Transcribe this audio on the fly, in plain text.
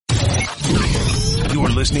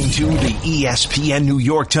listening to the ESPN New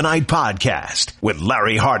York Tonight podcast with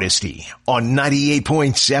Larry Hardesty on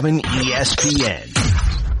 98.7 ESPN.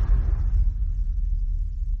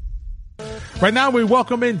 Right now we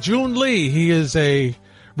welcome in Joon Lee. He is a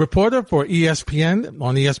reporter for ESPN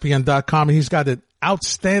on ESPN.com. He's got an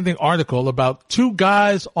outstanding article about two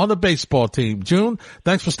guys on the baseball team. Joon,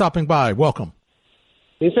 thanks for stopping by. Welcome.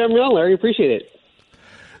 Thanks for having me on, Larry. Appreciate it.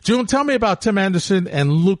 Joon, tell me about Tim Anderson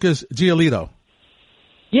and Lucas Giolito.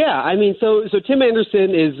 Yeah, I mean, so Tim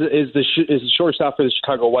Anderson is the shortstop for the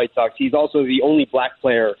Chicago White Sox. He's also the only black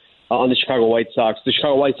player on the Chicago White Sox. The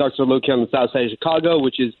Chicago White Sox are located on the south side of Chicago,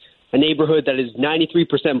 which is a neighborhood that is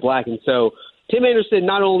 93% black. And so Tim Anderson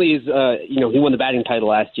not only is, he won the batting title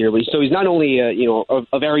last year, but he's not only,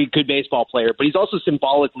 a very good baseball player, but he's also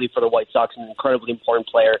symbolically for the White Sox an incredibly important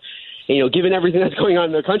player. And, given everything that's going on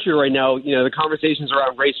in the country right now, the conversations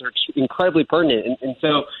around race are incredibly pertinent. And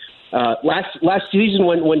so last season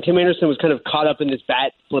when Tim Anderson was kind of caught up in this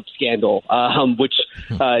bat flip scandal, which,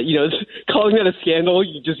 calling that a scandal,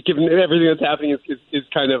 just given everything that's happening is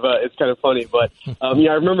kind of funny. But, I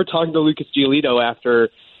remember talking to Lucas Giolito after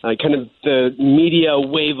kind of the media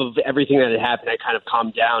wave of everything that had happened. I kind of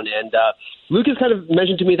calmed down, and Lucas kind of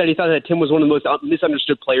mentioned to me that he thought that Tim was one of the most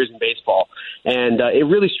misunderstood players in baseball. And it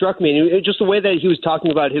really struck me. And just the way that he was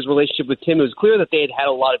talking about his relationship with Tim, it was clear that they had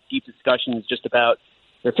a lot of deep discussions just about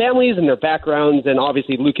their families and their backgrounds. And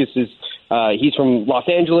obviously Lucas he's from Los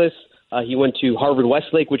Angeles. He went to Harvard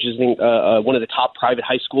Westlake, which is one of the top private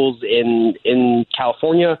high schools in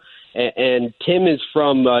California. And Tim is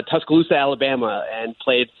from Tuscaloosa, Alabama, and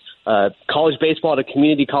played college baseball at a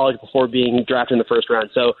community college before being drafted in the first round.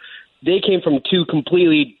 So they came from two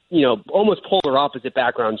completely, almost polar opposite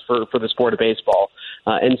backgrounds for the sport of baseball.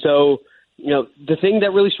 And so, the thing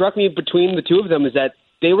that really struck me between the two of them is that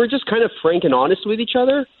they were just kind of frank and honest with each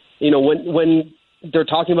other. When they're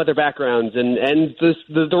talking about their backgrounds and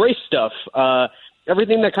the race stuff,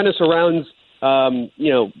 everything that kind of surrounds,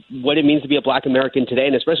 what it means to be a black American today,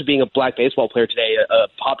 and especially being a black baseball player today, a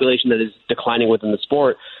population that is declining within the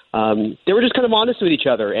sport. They were just kind of honest with each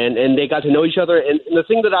other, and they got to know each other. And the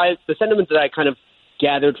sentiment that I kind of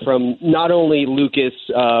gathered from not only Lucas,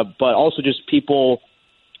 but also just people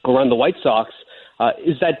around the White Sox,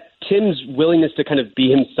 is that Tim's willingness to kind of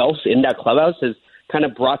be himself in that clubhouse has kind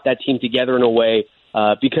of brought that team together in a way,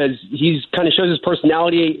 because he's kind of shows his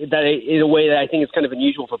personality that in a way that I think is kind of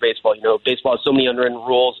unusual for baseball. Baseball has so many unwritten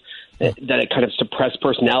rules that it kind of suppress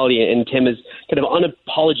personality, and Tim has kind of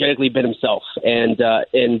unapologetically been himself. And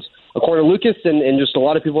according to Lucas and just a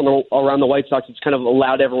lot of people around the White Sox, it's kind of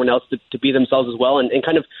allowed everyone else to be themselves as well, and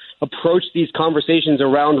kind of approach these conversations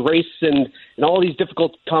around race and all these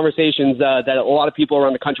difficult conversations that a lot of people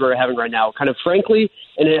around the country are having right now, kind of frankly,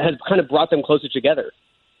 and it has kind of brought them closer together.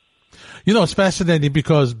 It's fascinating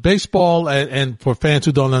because baseball, and for fans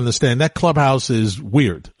who don't understand, that clubhouse is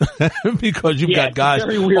weird because you've got guys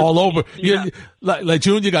all over. Yeah. Like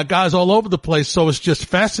Joon, you got guys all over the place. So it's just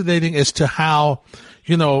fascinating as to how,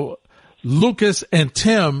 Lucas and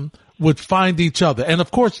Tim would find each other. And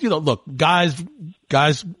of course, look, guys,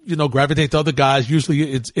 gravitate to other guys. Usually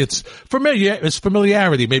it's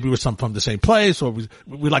familiarity. Maybe we're from the same place, or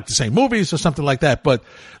we like the same movies or something like that. But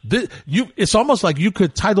it's almost like you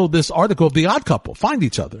could title this article "The Odd Couple Find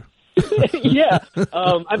Each Other." Yeah.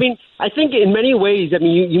 I think in many ways,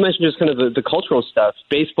 you mentioned just kind of the cultural stuff.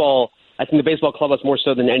 Baseball, I think the baseball clubhouse more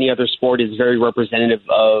so than any other sport is very representative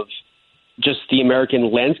of just the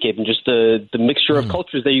American landscape and just the mixture of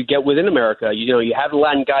cultures that you get within America. You have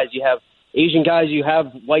Latin guys, you have Asian guys, you have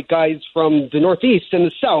white guys from the Northeast and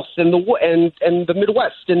the South and the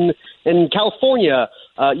Midwest and California.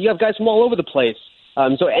 You have guys from all over the place.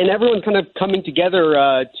 And everyone's kind of coming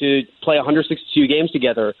together to play 162 games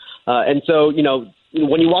together. And so,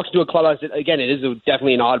 when you walk into a clubhouse, again, it is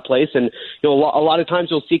definitely an odd place. And a lot of times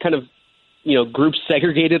you'll see kind of groups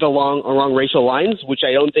segregated along racial lines, which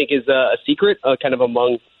I don't think is a secret, kind of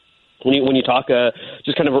among when you talk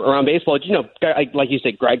just kind of around baseball. Like you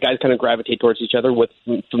said, guys kind of gravitate towards each other with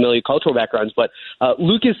familiar cultural backgrounds. But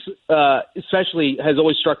Lucas especially has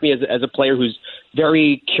always struck me as a player who's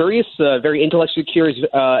very curious, very intellectually curious,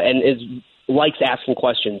 and likes asking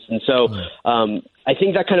questions. And so I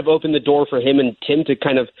think that kind of opened the door for him and Tim to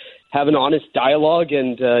kind of have an honest dialogue.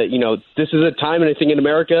 And, this is a time, and I think in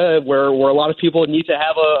America, where a lot of people need to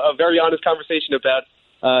have a very honest conversation about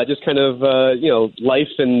just kind of, life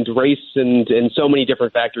and race and so many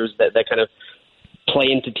different factors that kind of play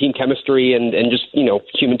into team chemistry and just,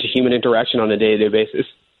 human-to-human interaction on a day-to-day basis.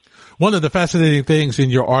 One of the fascinating things in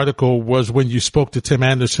your article was when you spoke to Tim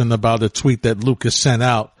Anderson about a tweet that Lucas sent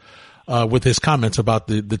out with his comments about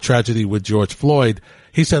the tragedy with George Floyd.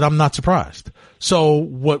 He said, I'm not surprised. So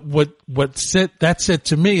what said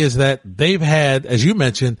to me is that they've had, as you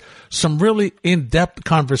mentioned, some really in-depth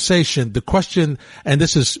conversation. The question, and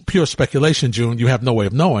this is pure speculation, June, you have no way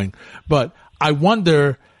of knowing, but I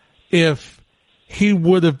wonder if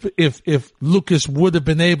if Lucas would have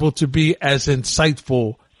been able to be as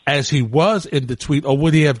insightful as he was in the tweet, or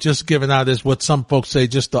would he have just given out as what some folks say,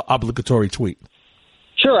 just the obligatory tweet?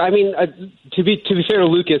 Sure. I mean, to be fair to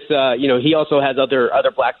Lucas, he also has other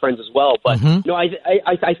black friends as well. But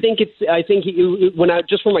I think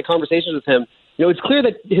just from my conversations with him, it's clear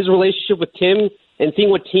that his relationship with Tim and seeing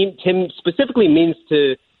what Tim specifically means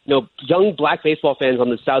to young black baseball fans on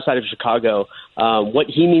the south side of Chicago, what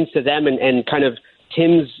he means to them, and kind of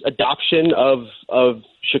Tim's adoption of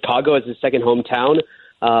Chicago as his second hometown.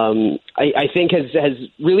 I think has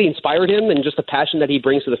really inspired him, and just the passion that he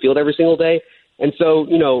brings to the field every single day. And so,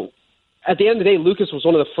 at the end of the day, Lucas was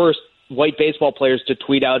one of the first white baseball players to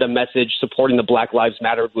tweet out a message supporting the Black Lives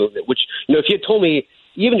Matter movement, which, if you had told me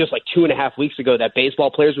even just like 2.5 weeks ago that baseball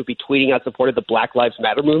players would be tweeting out support of the Black Lives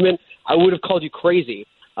Matter movement, I would have called you crazy.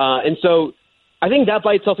 And so I think that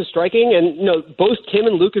by itself is striking. And, both Tim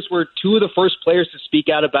and Lucas were two of the first players to speak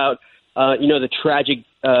out about, the tragic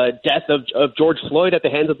death of George Floyd at the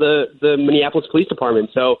hands of the Minneapolis Police Department.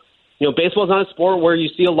 So, baseball is not a sport where you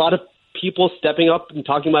see a lot of people stepping up and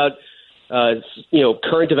talking about,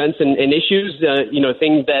 current events and issues,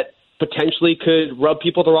 things that potentially could rub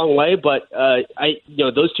people the wrong way. But,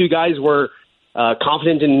 those two guys were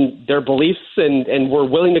confident in their beliefs and were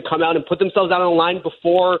willing to come out and put themselves out on the line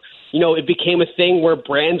before, it became a thing where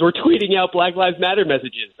brands were tweeting out Black Lives Matter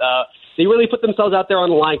messages. They really put themselves out there on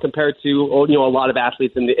the line compared to, a lot of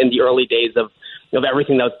athletes in the early days of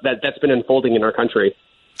everything that's been unfolding in our country.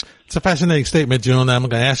 It's a fascinating statement, June. I'm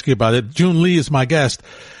going to ask you about it. Joon Lee is my guest.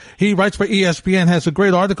 He writes for ESPN, has a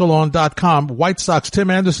great article on .com, White Sox, Tim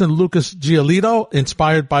Anderson, Lucas Giolito,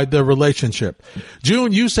 inspired by their relationship.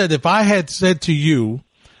 June, you said if I had said to you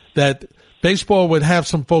that baseball would have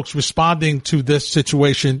some folks responding to this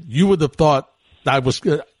situation, you would have thought I was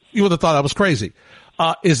crazy.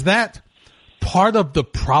 Is that part of the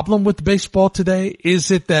problem with baseball today?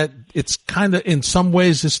 Is it that it's kind of, in some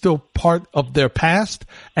ways, is still part of their past,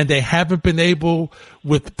 and they haven't been able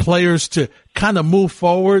with players to kind of move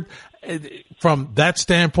forward from that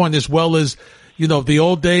standpoint, as well as, the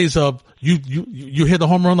old days of you hit a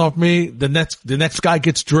home run off me, the next guy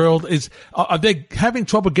gets drilled. Are they having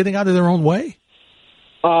trouble getting out of their own way?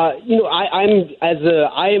 I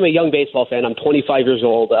am a young baseball fan. I'm 25 years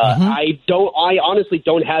old. I honestly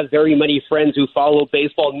don't have very many friends who follow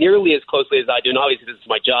baseball nearly as closely as I do. And obviously this is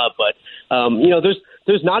my job, but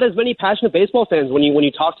there's not as many passionate baseball fans when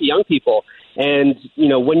you talk to young people. And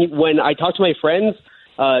when I talk to my friends,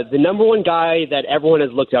 the number one guy that everyone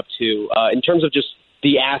has looked up to in terms of just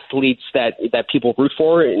the athletes that people root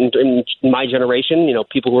for in my generation,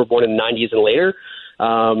 people who were born in the 90s and later.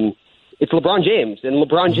 It's LeBron James, and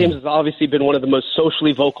LeBron James has obviously been one of the most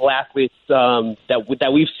socially vocal athletes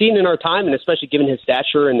that we've seen in our time, and especially given his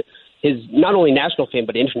stature and his not only national fame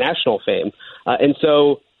but international fame. And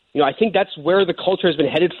so, I think that's where the culture has been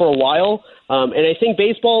headed for a while. And I think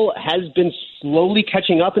baseball has been slowly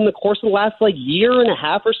catching up in the course of the last year and a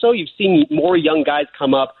half or so. You've seen more young guys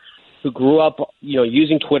come up who grew up,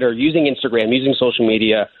 using Twitter, using Instagram, using social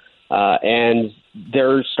media. And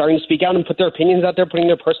they're starting to speak out and put their opinions out there, putting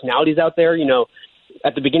their personalities out there.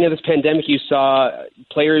 At the beginning of this pandemic, you saw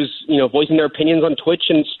players, voicing their opinions on Twitch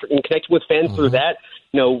and connecting with fans through that.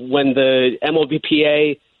 When the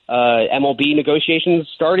MLBPA, MLB negotiations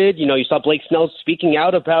started, you saw Blake Snell speaking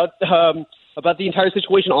out about the entire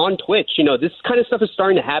situation on Twitch. This kind of stuff is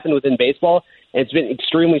starting to happen within baseball, and it's been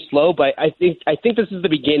extremely slow. But I think this is the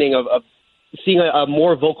beginning of seeing a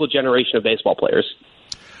more vocal generation of baseball players.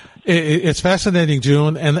 It's fascinating,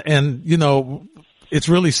 June, and it's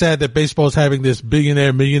really sad that baseball is having this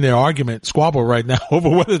billionaire-millionaire argument squabble right now over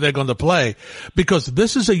whether they're going to play, because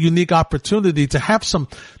this is a unique opportunity to have some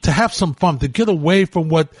fun, to get away from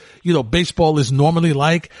what baseball is normally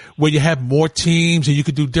like, where you have more teams and you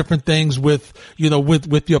could do different things with your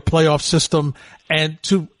playoff system, and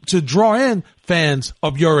to draw in fans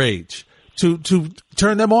of your age, to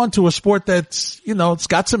turn them on to a sport that's it's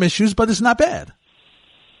got some issues, but it's not bad.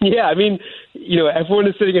 Yeah, I mean, everyone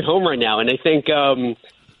is sitting at home right now, and I think,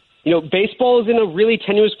 baseball is in a really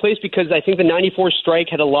tenuous place because I think the '94 strike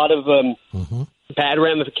had a lot of bad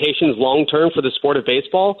ramifications long term for the sport of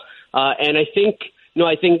baseball, and I think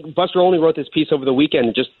Buster Olney wrote this piece over the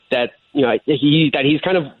weekend, just that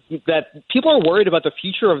that people are worried about the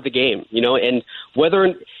future of the game, and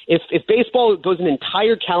whether if baseball goes an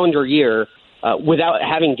entire calendar year without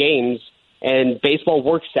having games. and baseball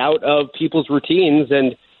works out of people's routines.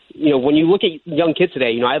 And when you look at young kids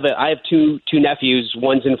today, I have two nephews.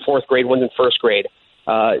 One's in 4th grade, one's in 1st grade.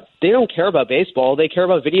 They don't care about baseball. They care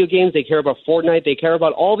about video games. They care about Fortnite. They care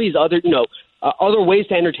about all these other, other ways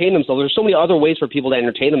to entertain themselves. There's so many other ways for people to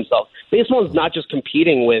entertain themselves. Baseball is not just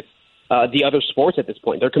competing with the other sports at this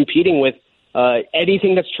point. They're competing with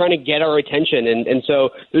anything that's trying to get our attention. And so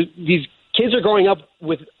these kids are growing up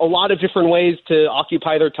with a lot of different ways to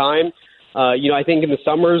occupy their time. I think in the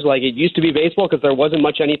summers, like it used to be baseball because there wasn't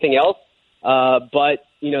much anything else. But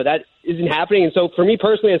that isn't happening. And so for me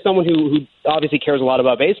personally, as someone who obviously cares a lot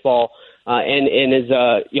about baseball, and is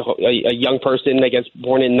a young person, I guess,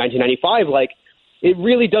 born in 1995, like it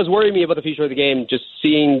really does worry me about the future of the game, just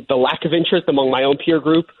seeing the lack of interest among my own peer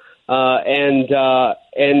group. And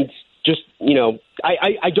just,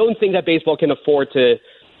 I don't think that baseball can afford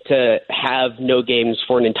to have no games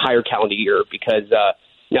for an entire calendar year because,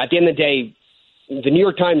 at the end of the day, the New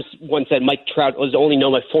York Times once said Mike Trout was only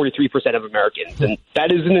known by 43% of Americans, and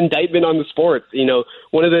that is an indictment on the sport.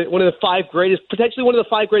 One of the 5 greatest, potentially one of the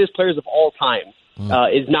 5 greatest players of all time,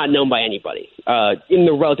 is not known by anybody in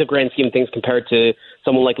the relative grand scheme of things compared to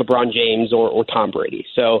someone like LeBron James or Tom Brady.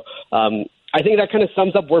 So I think that kind of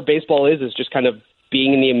sums up where baseball is just kind of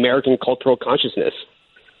being in the American cultural consciousness.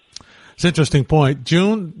 It's an interesting point.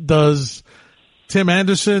 June, does Tim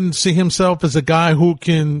Anderson see himself as a guy who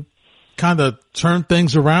can kind of turn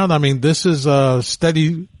things around? I mean, this is a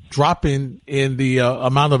steady drop in the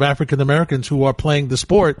amount of African Americans who are playing the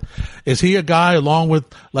sport. Is he a guy along with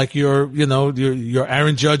like your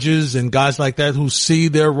Aaron Judges and guys like that who see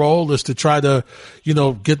their role is to try to,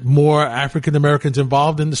 get more African Americans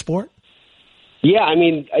involved in the sport? Yeah, I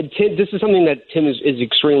mean, this is something that Tim is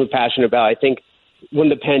extremely passionate about. I think when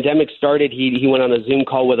the pandemic started, he went on a Zoom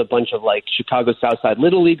call with a bunch of like Chicago Southside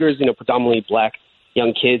Little Leaguers, predominantly black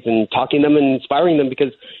young kids, and talking to them and inspiring them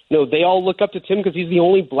because, they all look up to Tim because he's the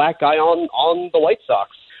only black guy on the White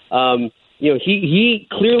Sox. He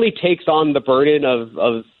clearly takes on the burden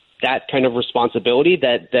of that kind of responsibility,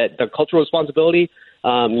 that the cultural responsibility.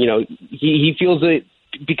 He feels that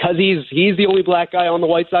because he's the only black guy on the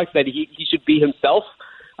White Sox that he should be himself.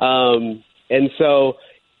 And so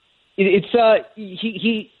he's kind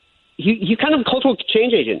of a cultural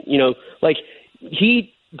change agent, like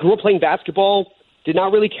he grew up playing basketball, did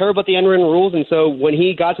not really care about the end-run rules. And so when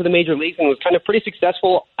he got to the major leagues and was kind of pretty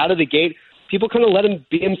successful out of the gate, people kind of let him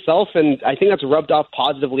be himself. And I think that's rubbed off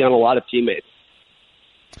positively on a lot of teammates.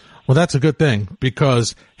 Well, that's a good thing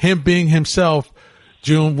because him being himself,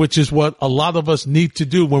 June, which is what a lot of us need to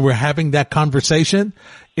do when we're having that conversation,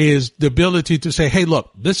 is the ability to say, hey,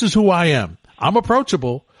 look, this is who I am. I'm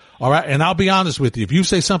approachable. All right. And I'll be honest with you. If you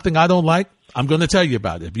say something I don't like, I'm going to tell you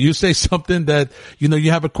about it. If you say something that,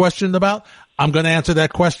 you have a question about, I'm going to answer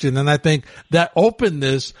that question. And I think that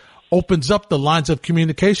openness opens up the lines of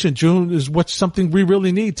communication, June, is what's something we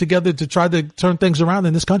really need together to try to turn things around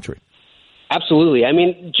in this country. Absolutely. I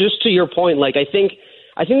mean, just to your point, like I think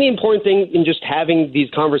the important thing in just having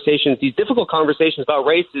these conversations, these difficult conversations about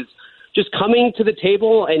race, is just coming to the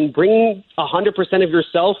table and bringing 100% of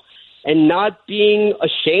yourself and not being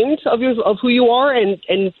ashamed of who you are, and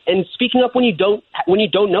speaking up when you don't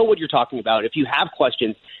know what you're talking about. If you have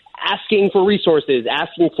questions, asking for resources,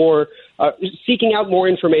 asking for seeking out more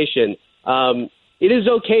information. It is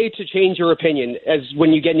okay to change your opinion as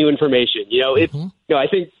when you get new information.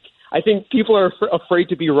 I think people are afraid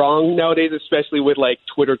to be wrong nowadays, especially with like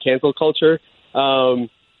Twitter cancel culture.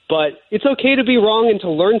 But it's okay to be wrong and to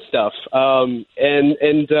learn stuff. At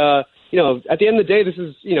the end of the day, this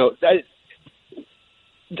is, it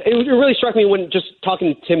really struck me when just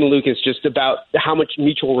talking to Tim and Lucas just about how much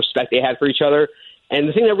mutual respect they had for each other. And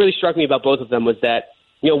the thing that really struck me about both of them was that,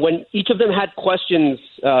 when each of them had questions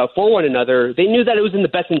for one another, they knew that it was in the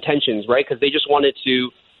best intentions, right? Because they just wanted to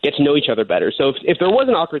get to know each other better. So if there was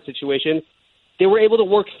an awkward situation, they were able to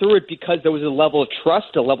work through it because there was a level of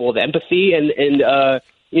trust, a level of empathy, and a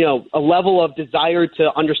level of desire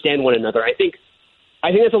to understand one another. I think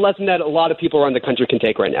that's a lesson that a lot of people around the country can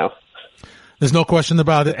take right now. There's no question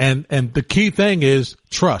about it. And the key thing is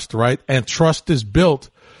trust, right? And trust is built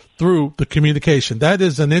through the communication. That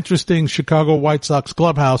is an interesting Chicago White Sox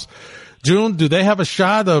clubhouse. June, do they have a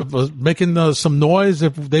shot of making some noise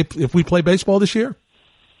if we play baseball this year?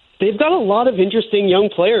 They've got a lot of interesting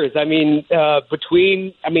young players. I mean,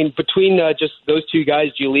 between just those two guys,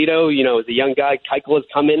 Giolito, the young guy, Keuchel has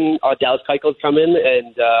come in, Dallas Keuchel has come in,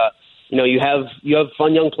 and you have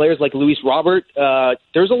fun young players like Luis Robert.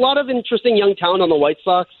 There's a lot of interesting young talent on the White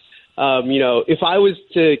Sox. If I was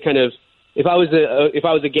to kind of if I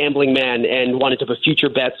was a gambling man and wanted to put future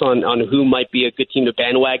bets on who might be a good team to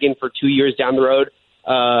bandwagon for 2 years down the road,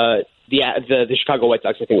 the Chicago White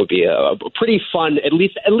Sox I think would be a pretty fun, at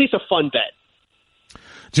least a fun bet.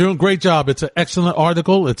 Joon, great job. It's an excellent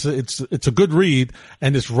article. It's a good read,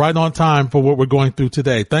 and it's right on time for what we're going through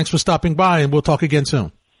today. Thanks for stopping by, and we'll talk again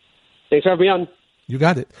soon. Thanks for having me on. You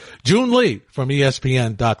got it. Joon Lee from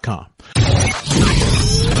ESPN.com.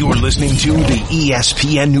 You're listening to the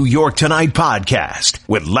ESPN New York Tonight podcast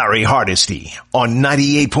with Larry Hardesty on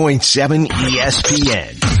 98.7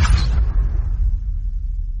 ESPN.